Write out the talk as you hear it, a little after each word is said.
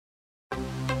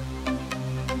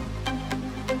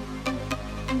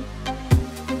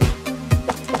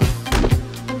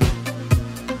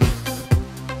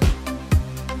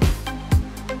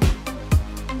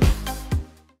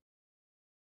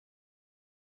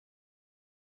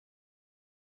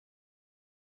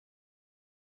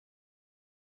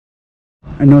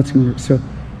I know it's gonna work. So,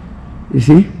 you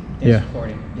see? Yeah.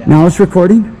 Yeah. Now it's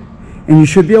recording, and you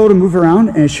should be able to move around,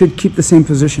 and it should keep the same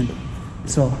position.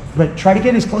 So, but try to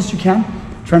get as close as you can.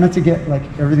 Try not to get like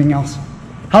everything else.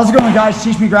 How's it going, guys?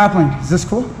 Teach Me Grappling. Is this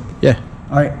cool? Yeah.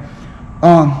 All right.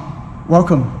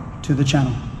 Welcome to the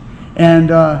channel. And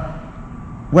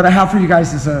what I have for you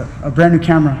guys is a brand new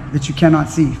camera that you cannot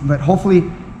see, but hopefully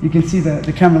you can see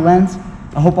the camera lens.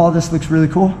 I hope all this looks really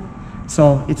cool.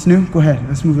 So it's new. Go ahead.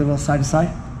 Let's move it a little side to side.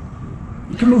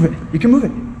 You can move it. You can move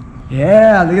it.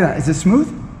 Yeah, look at that. Is it smooth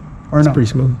or no? It's pretty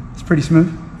smooth. It's pretty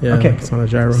smooth? Yeah, okay. It's not a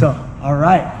gyro. So, all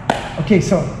right. Okay,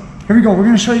 so here we go. We're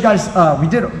going to show you guys, we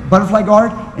did a butterfly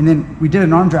guard, and then we did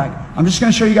an arm drag. I'm just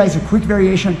going to show you guys a quick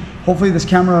variation. Hopefully this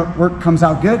camera work comes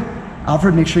out good.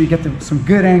 Alfred, make sure you get some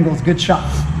good angles, good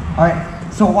shots. All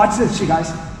right, so watch this, you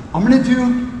guys. I'm going to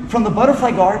do from the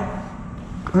butterfly guard.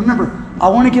 Remember, I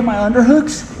want to get my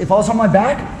underhooks. If I was on my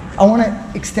back, I want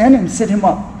to extend and sit him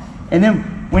up. And then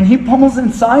when he pummels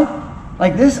inside,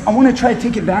 like this, I want to try to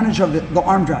take advantage of the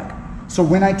arm drag. So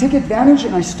when I take advantage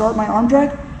and I start my arm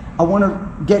drag, I want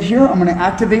to get here, I'm going to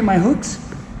activate my hooks,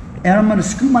 and I'm going to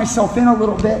scoot myself in a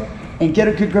little bit and get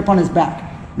a good grip on his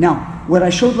back. Now, what I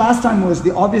showed last time was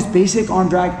the obvious basic arm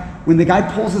drag. When the guy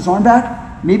pulls his arm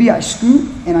back, maybe I scoot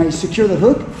and I secure the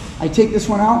hook, I take this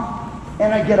one out,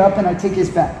 and I get up and I take his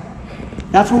back.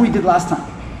 That's what we did last time.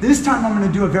 This time I'm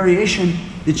going to do a variation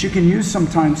that you can use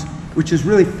sometimes, which is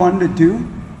really fun to do.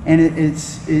 And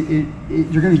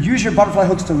you're going to use your butterfly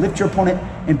hooks to lift your opponent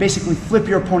and basically flip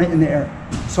your opponent in the air.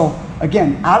 So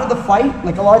again, out of the fight,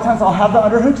 like a lot of times I'll have the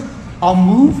underhooks, I'll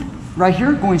move right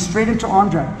here, going straight into arm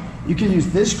drag. You can use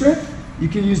this grip, you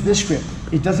can use this grip.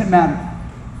 It doesn't matter.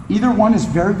 Either one is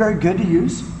very, very good to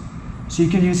use. So you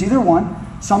can use either one.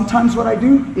 Sometimes what I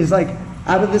do is like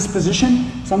out of this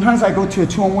position, sometimes I go to a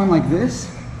 2-on-1 like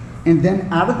this, and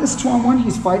then out of this 2-on-1,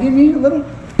 he's fighting me a little,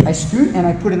 I scoot and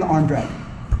I put in the arm drag.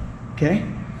 Okay,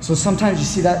 so sometimes you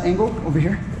see that angle over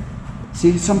here.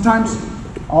 See, sometimes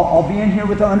I'll be in here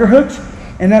with the underhooks,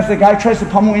 and then if the guy tries to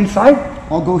pummel inside,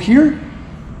 I'll go here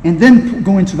and then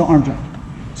go into the arm drag.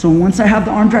 So once I have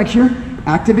the arm drag here,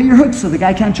 activate your hooks so the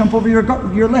guy can't jump over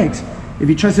your legs. If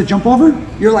he tries to jump over,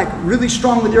 you're like really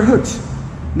strong with your hooks.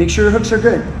 Make sure your hooks are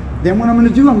good. Then what I'm going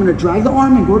to do, I'm going to drag the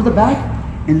arm and go to the back,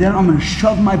 and then I'm going to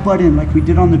shove my butt in like we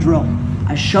did on the drill.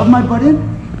 I shove my butt in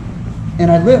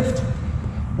and I lift.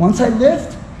 Once I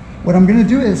lift, what I'm going to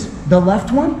do is the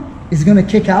left one is going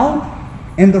to kick out,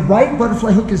 and the right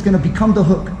butterfly hook is going to become the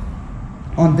hook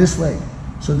on this leg.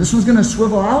 So this one's going to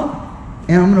swivel out,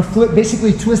 and I'm going to flip,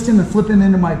 basically twist him and flip him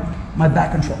into my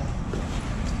back control.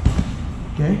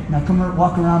 Okay, now come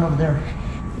walk around over there.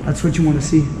 That's what you want to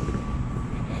see.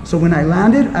 So when I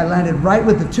landed right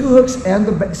with the 2 hooks and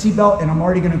the seat belt, and I'm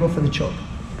already going to go for the choke.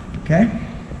 Okay,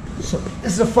 so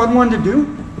this is a fun one to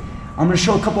do. I'm going to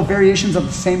show a couple variations of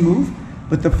the same move,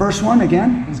 but the first one,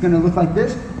 again, is going to look like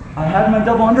this. I have my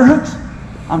double underhooks.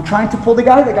 I'm trying to pull the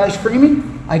guy's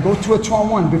screaming. I go to a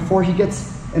 2-on-1 before he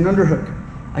gets an underhook.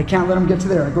 I can't let him get to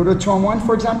there. I go to a 2-on-1,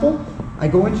 for example. I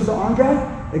go into the arm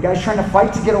drag. The guy's trying to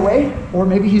fight to get away, or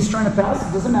maybe he's trying to pass.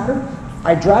 It doesn't matter.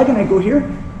 I drag and I go here.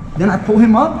 Then I pull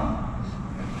him up,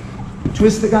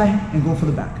 twist the guy, and go for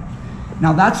the back.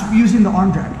 Now that's using the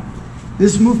arm drag.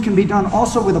 This move can be done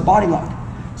also with a body lock.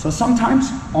 So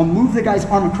sometimes I'll move the guy's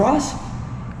arm across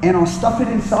and I'll stuff it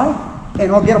inside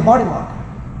and I'll get a body lock.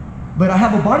 But I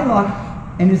have a body lock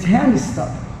and his hand is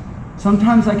stuck.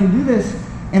 Sometimes I can do this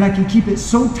and I can keep it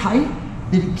so tight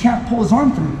that he can't pull his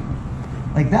arm through.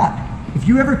 Like that. If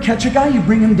you ever catch a guy, you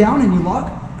bring him down and you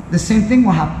lock, the same thing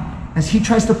will happen. As he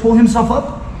tries to pull himself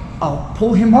up, I'll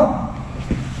pull him up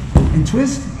and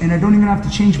twist, and I don't even have to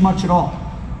change much at all.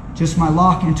 Just my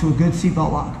lock into a good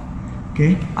seatbelt lock.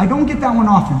 Okay, I don't get that one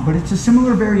often, but it's a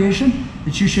similar variation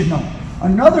that you should know.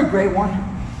 Another great one,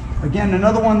 again,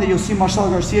 another one that you'll see Marcelo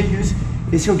Garcia use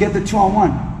is he'll get the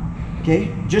 2-on-1.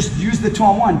 Okay, just use the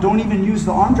 2-on-1. Don't even use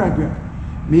the arm drag grip.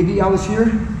 Maybe I was here,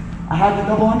 I had the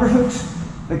double underhooks,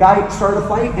 the guy started a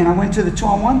fight, and I went to the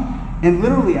 2-on-1, and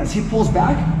literally as he pulls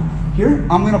back, here,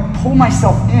 I'm gonna pull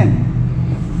myself in,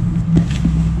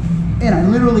 and I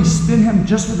literally spin him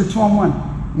just with the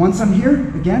 2-on-1. Once I'm here,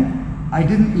 again, I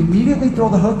didn't immediately throw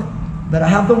the hook, but I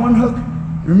have the one hook.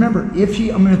 Remember, I'm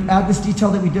going to add this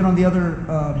detail that we did on the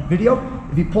other video.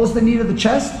 If he pulls the knee to the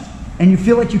chest and you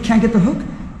feel like you can't get the hook,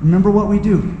 remember what we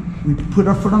do. We put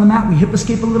our foot on the mat, we hip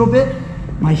escape a little bit,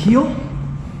 my heel,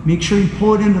 make sure you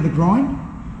pull it into the groin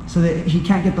so that he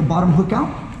can't get the bottom hook out.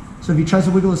 So if he tries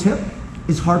to wiggle his hip,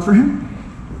 it's hard for him.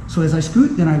 So as I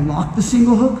scoot, then I lock the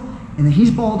single hook, and then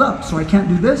he's balled up, so I can't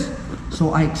do this.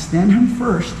 So I extend him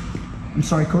first. I'm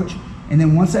sorry, coach. And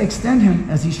then once I extend him,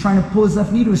 as he's trying to pull his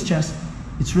left knee to his chest,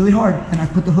 it's really hard, and I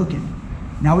put the hook in.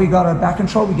 Now we got our back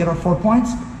control, we get our 4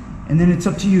 points, and then it's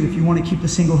up to you if you want to keep the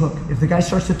single hook. If the guy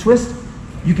starts to twist,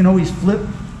 you can always flip,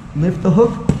 lift the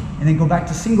hook, and then go back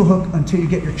to single hook until you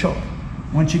get your choke.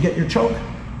 Once you get your choke,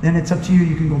 then it's up to you.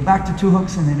 You can go back to 2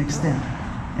 hooks and then extend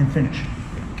and finish,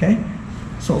 okay?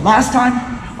 So last time,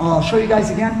 I'll show you guys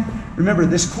again. Remember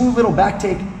this cool little back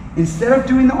take, instead of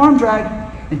doing the arm drag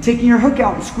and taking your hook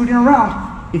out and scooting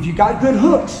around, if you got good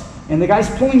hooks and the guy's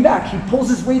pulling back, he pulls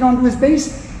his weight onto his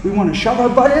base, we want to shove our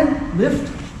butt in,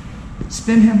 lift,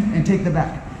 spin him, and take the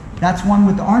back. That's one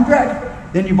with the arm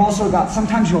drag. Then you've also got,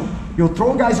 sometimes you'll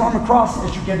throw a guy's arm across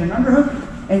as you get an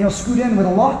underhook, and you'll scoot in with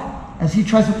a lock. As he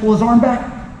tries to pull his arm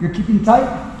back, you're keeping tight.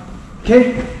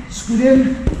 Okay, scoot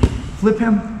in, flip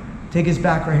him, take his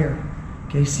back right here.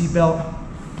 Okay, seatbelt.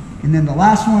 And then the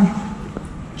last one,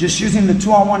 just using the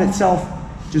 2-on-1 itself,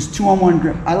 just 2-on-1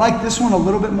 grip. I like this one a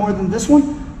little bit more than this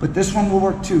one, but this one will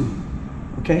work too.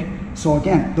 Okay, so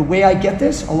again, the way I get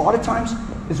this a lot of times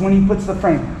is when he puts the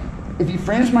frame. If he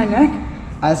frames my neck,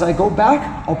 as I go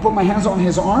back, I'll put my hands on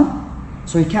his arm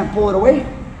so he can't pull it away,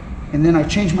 and then I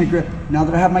change my grip. Now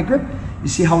that I have my grip, you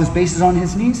see how his base is on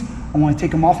his knees? I want to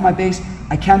take him off my base.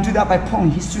 I can't do that by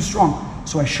pulling, he's too strong.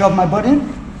 So I shove my butt in,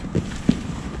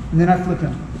 and then I flip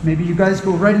him. Maybe you guys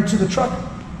go right into the truck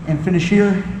and finish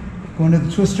here, go into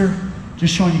the twister,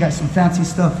 just showing you guys some fancy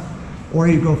stuff, or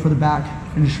you go for the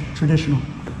back, finish traditional,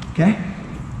 okay?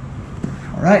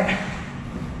 All right,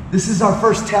 this is our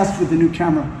first test with the new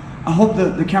camera. I hope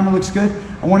the camera looks good.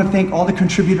 I want to thank all the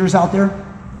contributors out there.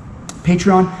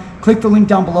 Patreon, click the link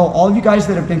down below. All of you guys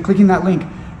that have been clicking that link,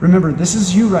 remember, this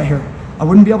is you right here. I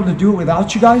wouldn't be able to do it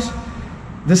without you guys.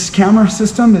 This camera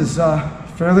system is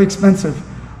fairly expensive.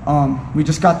 We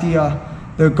just got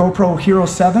the GoPro Hero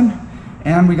 7,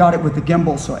 and we got it with the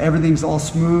gimbal, so everything's all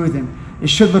smooth and it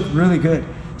should look really good.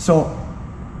 So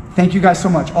thank you guys so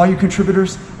much. All you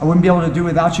contributors, I wouldn't be able to do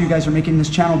without you. You guys are making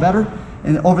this channel better.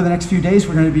 And over the next few days,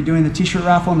 we're going to be doing the t-shirt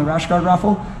raffle and the rash guard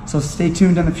raffle. So stay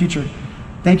tuned in the future.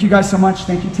 Thank you guys so much.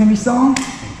 Thank you, Timmy Song.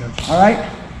 All right.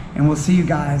 And we'll see you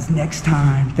guys next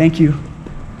time. Thank you.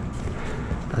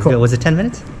 That's cool. Good. Was it 10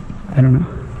 minutes? I don't know.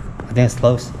 I think it's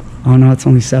close. Oh no, it's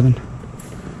only 7.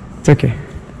 It's okay.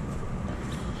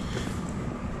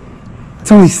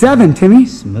 It's only 7, Timmy.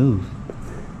 Smooth.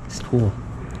 It's cool.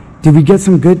 Did we get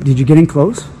some good? Did you get in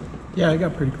close? Yeah, I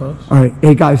got pretty close. All right.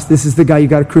 Hey guys, this is the guy you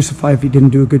got to crucify if he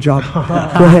didn't do a good job.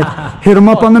 Go ahead. Hit him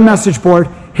up on the message board.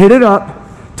 Hit it up.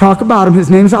 Talk about him. His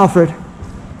name's Alfred.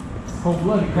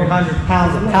 300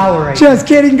 pounds of power right Just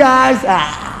kidding, guys.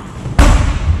 Ah.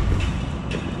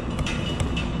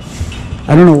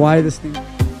 I don't know why this thing...